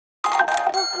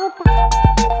They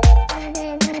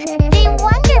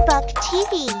wonder about the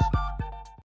TV.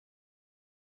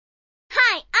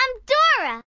 Hi, I'm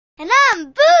Dora. And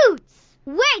I'm Boots.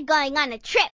 We're going on a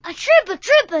trip. A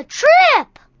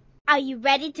trip. Are you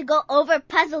ready to go over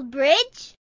Puzzle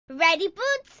Bridge? Ready,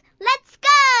 Boots? Let's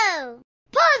go!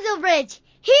 Puzzle Bridge,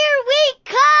 here we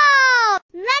come!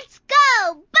 Let's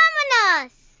go!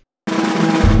 Vámonos!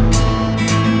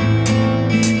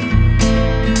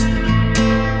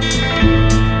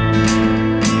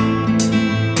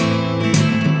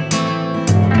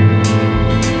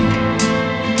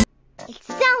 It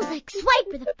sounds like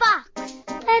Swiper the Fox.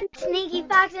 That sneaky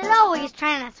fox is always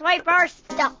trying to swipe our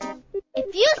stuff.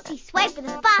 If you see Swiper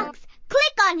the Fox,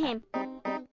 click on him.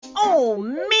 Oh,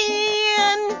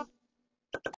 man!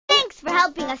 Thanks for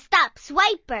helping us stop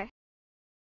Swiper.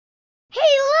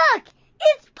 Hey, look!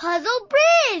 It's Puzzle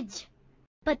Bridge!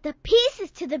 But the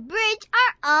pieces to the bridge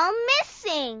are all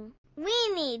missing.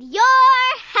 We need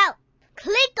your help.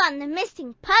 Click on the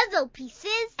missing puzzle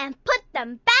pieces and put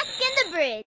them back in the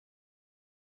bridge.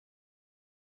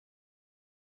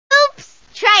 Oops!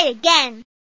 Try it again.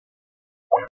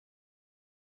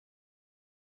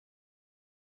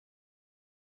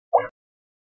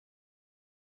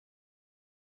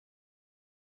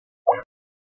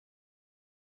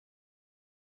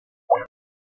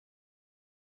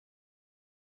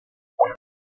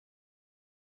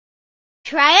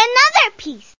 Try another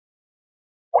piece.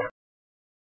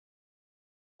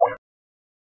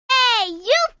 Hey,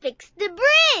 you fixed the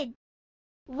bridge!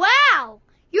 Wow,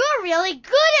 you're really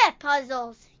good at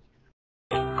puzzles.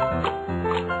 We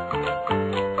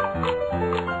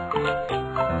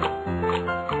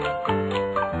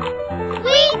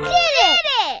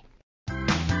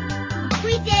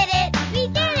did it!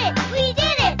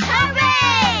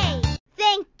 Hooray!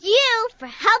 Thank you for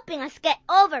helping us get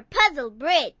over Puzzle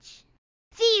Bridge.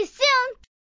 See you soon!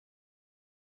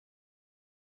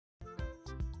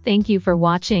 Thank you for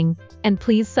watching, and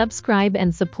please subscribe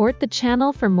and support the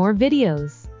channel for more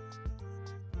videos.